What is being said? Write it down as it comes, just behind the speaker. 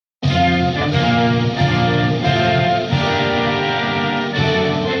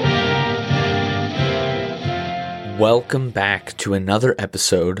Welcome back to another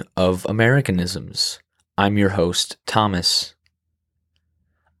episode of Americanisms. I'm your host, Thomas.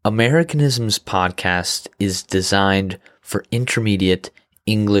 Americanisms podcast is designed for intermediate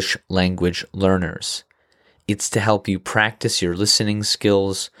English language learners. It's to help you practice your listening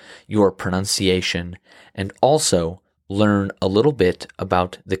skills, your pronunciation, and also learn a little bit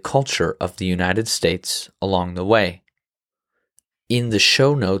about the culture of the United States along the way. In the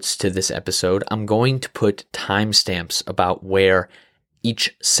show notes to this episode, I'm going to put timestamps about where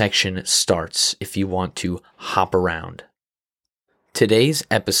each section starts if you want to hop around. Today's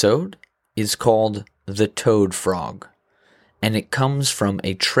episode is called The Toad Frog, and it comes from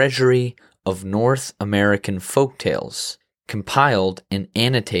a treasury of North American folktales compiled and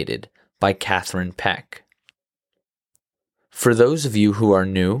annotated by Catherine Peck. For those of you who are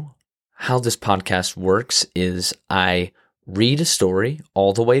new, how this podcast works is I read a story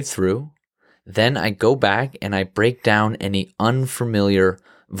all the way through, then I go back and I break down any unfamiliar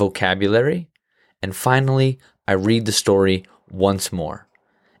vocabulary, and finally I read the story once more.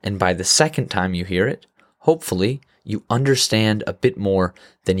 And by the second time you hear it, hopefully you understand a bit more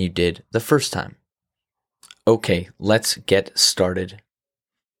than you did the first time. Okay, let's get started.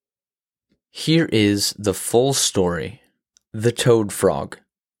 Here is the full story. The Toad Frog.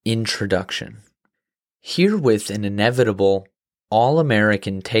 Introduction. Here with an inevitable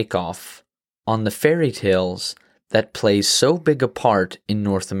all-American takeoff on the fairy tales that play so big a part in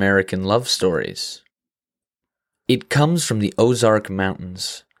North American love stories. It comes from the Ozark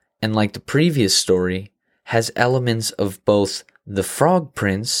Mountains, and like the previous story, has elements of both The Frog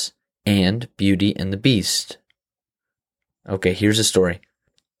Prince and Beauty and the Beast. Okay, here's a story.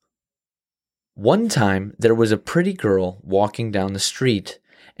 One time, there was a pretty girl walking down the street,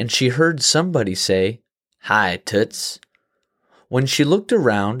 and she heard somebody say, "Hi, Toots." When she looked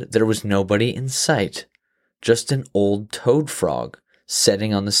around, there was nobody in sight, just an old toad frog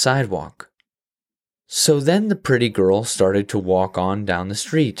sitting on the sidewalk. So then the pretty girl started to walk on down the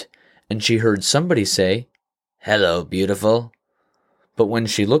street, and she heard somebody say, "Hello, beautiful." But when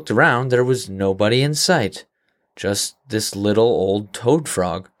she looked around, there was nobody in sight, just this little old toad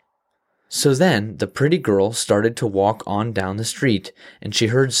frog. So then the pretty girl started to walk on down the street, and she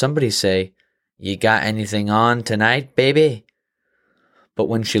heard somebody say, "You got anything on tonight, baby?" But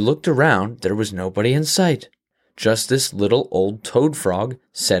when she looked around, there was nobody in sight, just this little old toad frog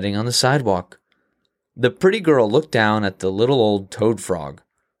sitting on the sidewalk. The pretty girl looked down at the little old toad frog.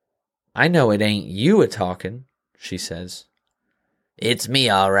 "I know it ain't you a-talkin'," she says. "It's me,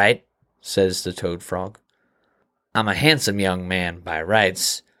 all right," says the toad frog. "I'm a handsome young man by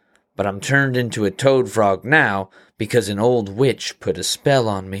rights, but I'm turned into a toad frog now because an old witch put a spell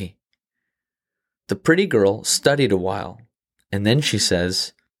on me." The pretty girl studied a while, and then she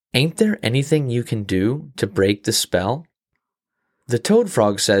says, "Ain't there anything you can do to break the spell?" The toad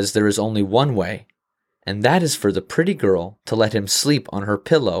frog says there is only one way, and that is for the pretty girl to let him sleep on her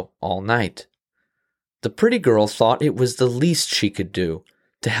pillow all night. The pretty girl thought it was the least she could do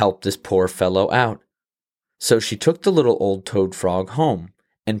to help this poor fellow out. So she took the little old toad frog home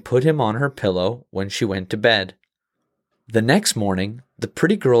and put him on her pillow when she went to bed. The next morning, the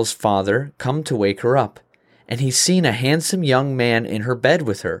pretty girl's father come to wake her up, and he seen a handsome young man in her bed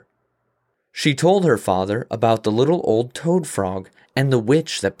with her. She told her father about the little old toad frog and the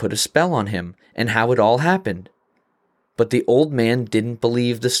witch that put a spell on him and how it all happened. But the old man didn't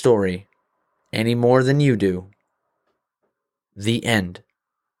believe the story, any more than you do. The end.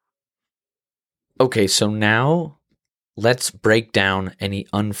 Okay, so now let's break down any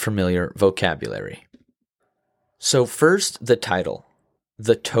unfamiliar vocabulary. So first, the title,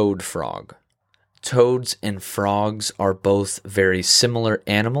 The Toad Frog. Toads and frogs are both very similar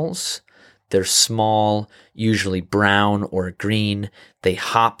animals. They're small, usually brown or green. They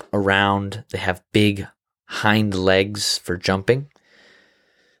hop around. They have big hind legs for jumping.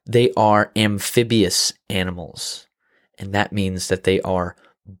 They are amphibious animals, and that means that they are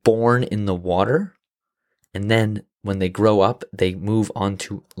born in the water, and then when they grow up, they move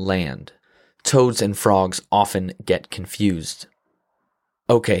onto land. Toads and frogs often get confused.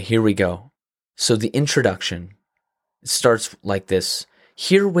 Okay, here we go. So the introduction starts like this.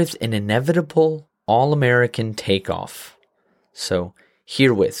 Herewith an inevitable all-American takeoff. So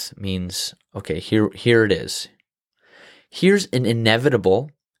herewith means, okay, here it is. Here's an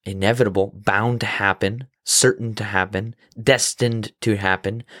inevitable, bound to happen, certain to happen, destined to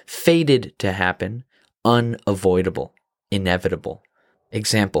happen, fated to happen, unavoidable, inevitable.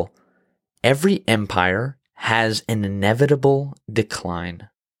 Example, every empire has an inevitable decline.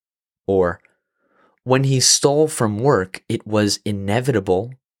 Or, when he stole from work, it was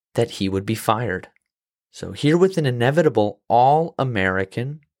inevitable that he would be fired. So here with an inevitable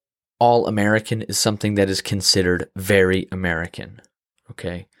all-American. All-American is something that is considered very American.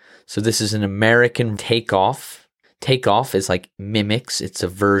 Okay, so this is an American takeoff. Takeoff is like mimics, it's a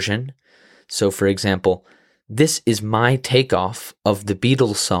version. So for example, this is my takeoff of the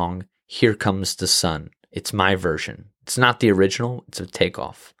Beatles song, Here Comes the Sun. It's my version. It's not the original, it's a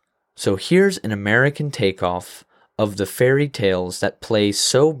takeoff. So here's an American takeoff of the fairy tales that play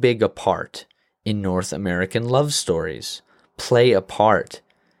so big a part in North American love stories. Play a part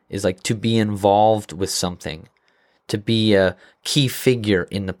is like to be involved with something, to be a key figure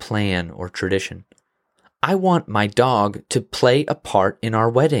in the plan or tradition. I want my dog to play a part in our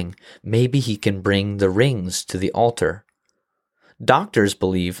wedding. Maybe he can bring the rings to the altar. Doctors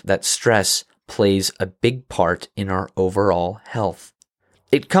believe that stress plays a big part in our overall health.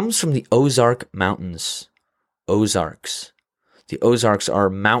 It comes from the Ozark Mountains. Ozarks. The Ozarks are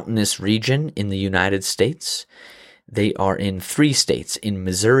a mountainous region in the United States. They are in 3 states, in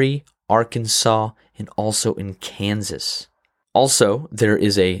Missouri, Arkansas, and also in Kansas. Also, there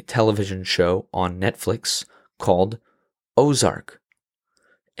is a television show on Netflix called Ozark,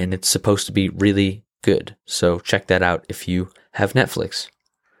 and it's supposed to be really good. So check that out if you have Netflix.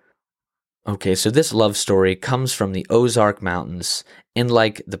 Okay, so this love story comes from the Ozark Mountains, and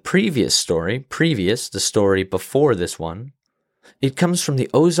like the previous story, the story before this one, it comes from the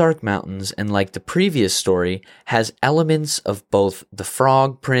Ozark Mountains, and like the previous story, has elements of both The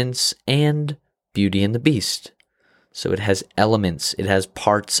Frog Prince and Beauty and the Beast. So it has elements, it has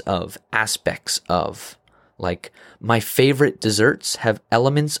parts of, aspects of. Like, my favorite desserts have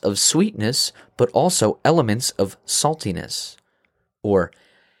elements of sweetness, but also elements of saltiness. Or,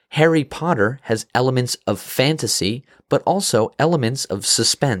 Harry Potter has elements of fantasy, but also elements of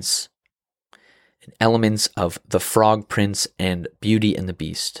suspense. And elements of The Frog Prince and Beauty and the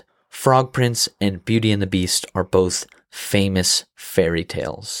Beast. Frog Prince and Beauty and the Beast are both famous fairy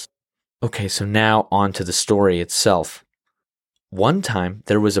tales. Okay, so now on to the story itself. One time,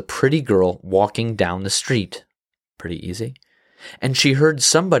 there was a pretty girl walking down the street. Pretty easy. And she heard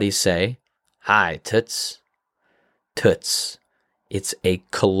somebody say, "Hi, Toots." Toots. It's a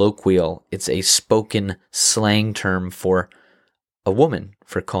colloquial, it's a spoken slang term for a woman,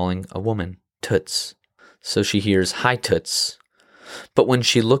 for calling a woman Toots. So she hears, "Hi, Toots." But when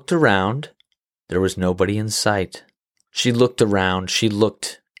she looked around, there was nobody in sight. She looked around, she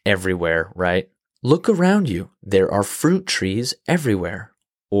looked everywhere, right? Look around you. There are fruit trees everywhere.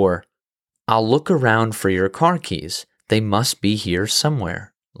 Or, I'll look around for your car keys. They must be here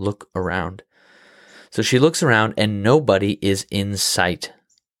somewhere. Look around. So she looks around and nobody is in sight.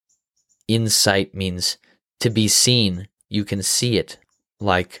 In sight means to be seen. You can see it.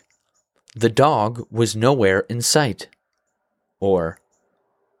 Like, the dog was nowhere in sight. Or,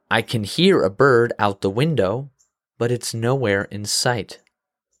 I can hear a bird out the window, but it's nowhere in sight.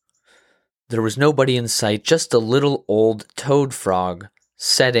 There was nobody in sight, just a little old toad frog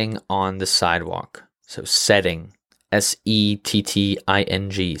setting on the sidewalk. So setting,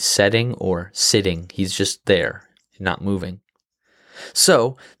 S-E-T-T-I-N-G, setting or sitting. He's just there, not moving.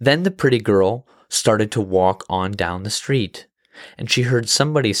 So then the pretty girl started to walk on down the street, and she heard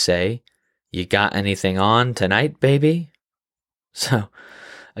somebody say, "You got anything on tonight, baby?" So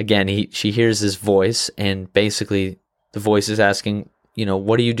again, she hears this voice, and basically the voice is asking,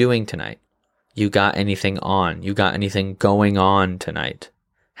 what are you doing tonight? You got anything on? You got anything going on tonight?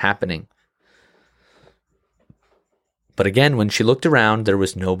 Happening. But again, when she looked around, there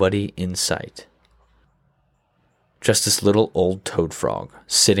was nobody in sight. Just this little old toad frog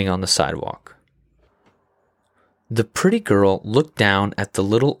sitting on the sidewalk. The pretty girl looked down at the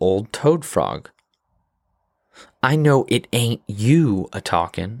little old toad frog. "I know it ain't you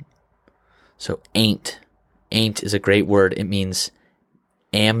a-talkin'." So ain't is a great word. It means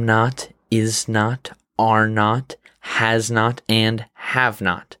am not, is not, are not, has not, and have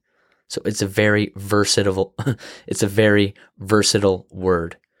not. So it's a very versatile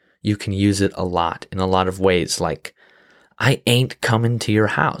word. You can use it a lot in a lot of ways, like, I ain't coming to your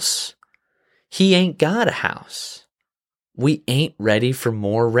house. He ain't got a house. We ain't ready for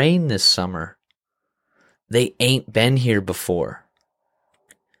more rain this summer. They ain't been here before.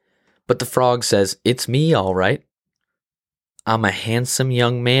 But the frog says, "It's me, all right. I'm a handsome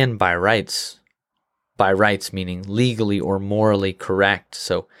young man by rights." By rights meaning legally or morally correct.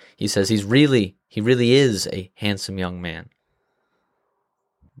 So he says he really is a handsome young man.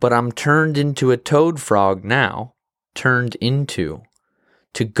 But I'm turned into a toad frog now. Turned into.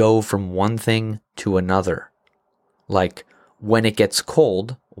 To go from one thing to another. Like when it gets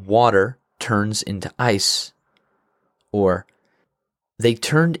cold, water turns into ice. Or they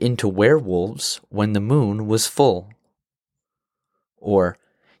turned into werewolves when the moon was full. Or,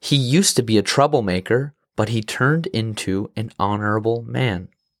 he used to be a troublemaker, but he turned into an honorable man.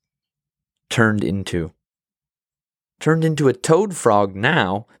 Turned into a toad frog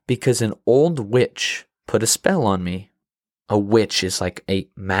now because an old witch put a spell on me. A witch is like a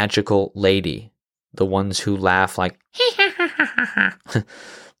magical lady. The ones who laugh like, the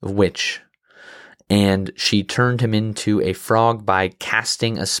witch. And she turned him into a frog by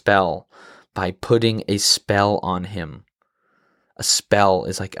casting a spell, by putting a spell on him. A spell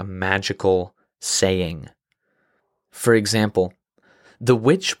is like a magical saying. For example, the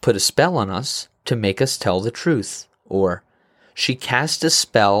witch put a spell on us to make us tell the truth. Or, she cast a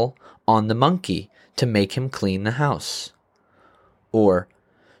spell on the monkey to make him clean the house. Or,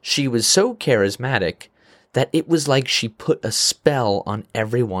 she was so charismatic that it was like she put a spell on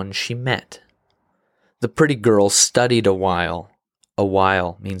everyone she met. The pretty girl studied a while. A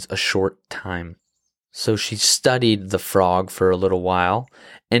while means a short time. So she studied the frog for a little while,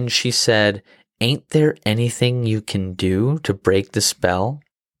 and she said, "Ain't there anything you can do to break the spell?"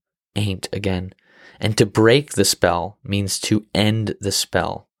 Ain't again. And to break the spell means to end the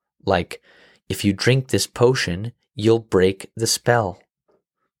spell. Like, if you drink this potion, you'll break the spell.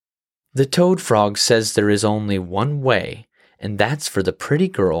 The toad frog says there is only one way, and that's for the pretty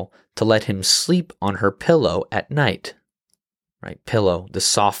girl to let him sleep on her pillow at night. Right, pillow, the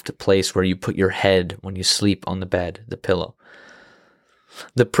soft place where you put your head when you sleep on the bed, the pillow.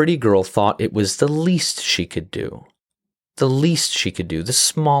 The pretty girl thought it was the least she could do. The least she could do, the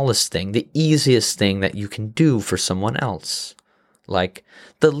smallest thing, the easiest thing that you can do for someone else. Like,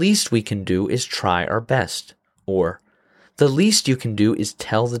 the least we can do is try our best. Or, the least you can do is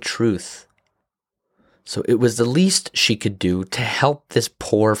tell the truth. So it was the least she could do to help this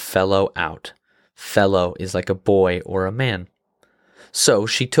poor fellow out. Fellow is like a boy or a man. So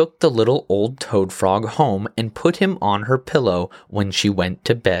she took the little old toad frog home and put him on her pillow when she went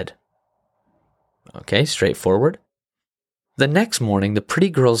to bed. Okay, straightforward. The next morning, the pretty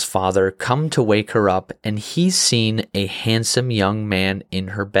girl's father come to wake her up, and he's seen a handsome young man in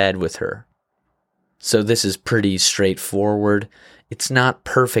her bed with her. So this is pretty straightforward. It's not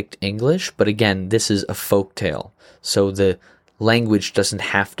perfect English, but again, this is a folktale, so the language doesn't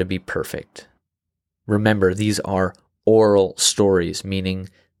have to be perfect. Remember, these are oral stories, meaning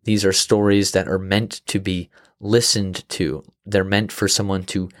these are stories that are meant to be listened to. They're meant for someone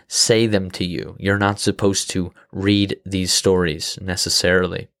to say them to you. You're not supposed to read these stories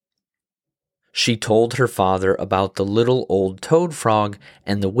necessarily. She told her father about the little old toad frog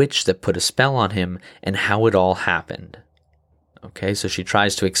and the witch that put a spell on him and how it all happened. Okay, so she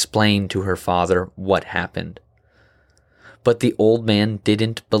tries to explain to her father what happened. But the old man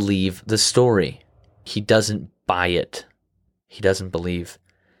didn't believe the story. He doesn't buy it. He doesn't believe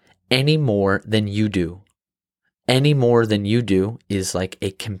any more than you do. Any more than you do is like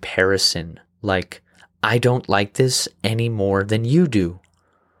a comparison. Like, I don't like this any more than you do.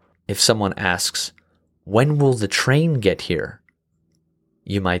 If someone asks, "When will the train get here?"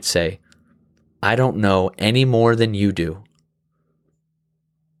 you might say, "I don't know any more than you do."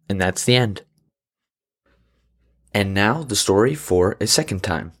 And that's the end. And now the story for a second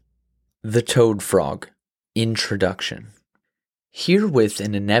time. The Toad Frog. Introduction. Herewith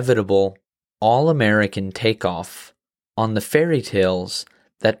an inevitable, all-American takeoff on the fairy tales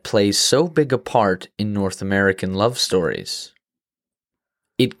that play so big a part in North American love stories.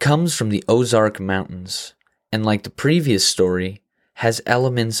 It comes from the Ozark Mountains, and like the previous story, has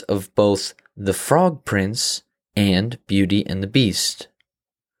elements of both The Frog Prince and Beauty and the Beast.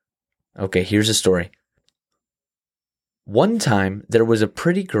 Okay, here's a story. One time, there was a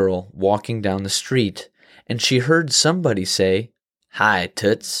pretty girl walking down the street, and she heard somebody say, "Hi,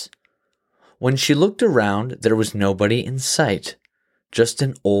 Toots." When she looked around, there was nobody in sight, just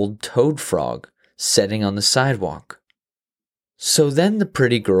an old toad frog sitting on the sidewalk. So then the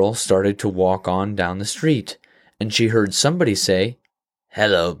pretty girl started to walk on down the street, and she heard somebody say,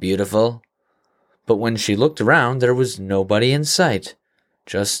 "Hello, beautiful." But when she looked around, there was nobody in sight,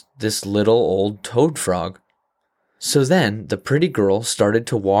 just this little old toad frog. So then the pretty girl started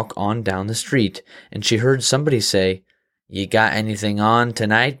to walk on down the street, and she heard somebody say, "You got anything on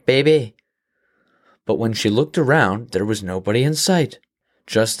tonight, baby?" But when she looked around, there was nobody in sight,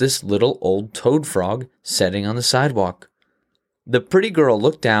 just this little old toad frog sitting on the sidewalk. The pretty girl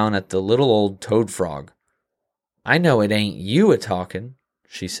looked down at the little old toad frog. "I know it ain't you a-talkin',"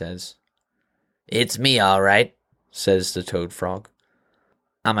 she says. "It's me, all right," says the toad frog.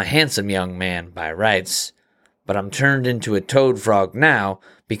 "I'm a handsome young man by rights, but I'm turned into a toad frog now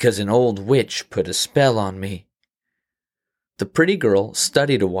because an old witch put a spell on me." The pretty girl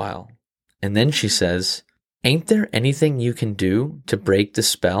studied a while, and then she says, "Ain't there anything you can do to break the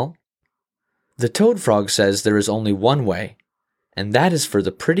spell?" The toad frog says there is only one way, and that is for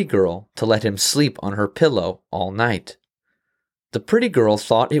the pretty girl to let him sleep on her pillow all night. The pretty girl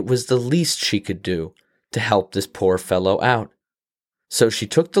thought it was the least she could do to help this poor fellow out. So she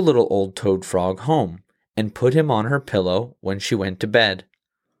took the little old toad frog home and put him on her pillow when she went to bed.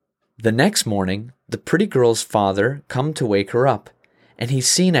 The next morning, the pretty girl's father come to wake her up, and he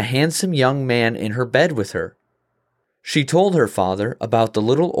seen a handsome young man in her bed with her. She told her father about the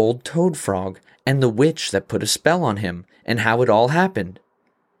little old toad frog and the witch that put a spell on him and how it all happened.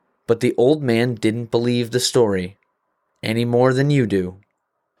 But the old man didn't believe the story, any more than you do.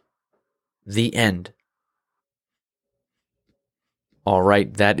 The end. All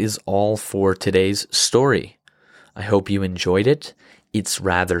right, that is all for today's story. I hope you enjoyed it. It's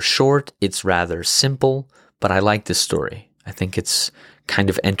rather short, it's rather simple, but I like this story. I think it's kind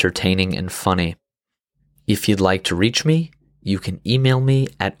of entertaining and funny. If you'd like to reach me, you can email me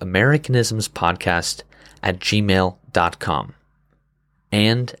at americanismspodcast@gmail.com.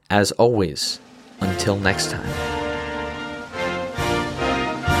 And as always, until next time.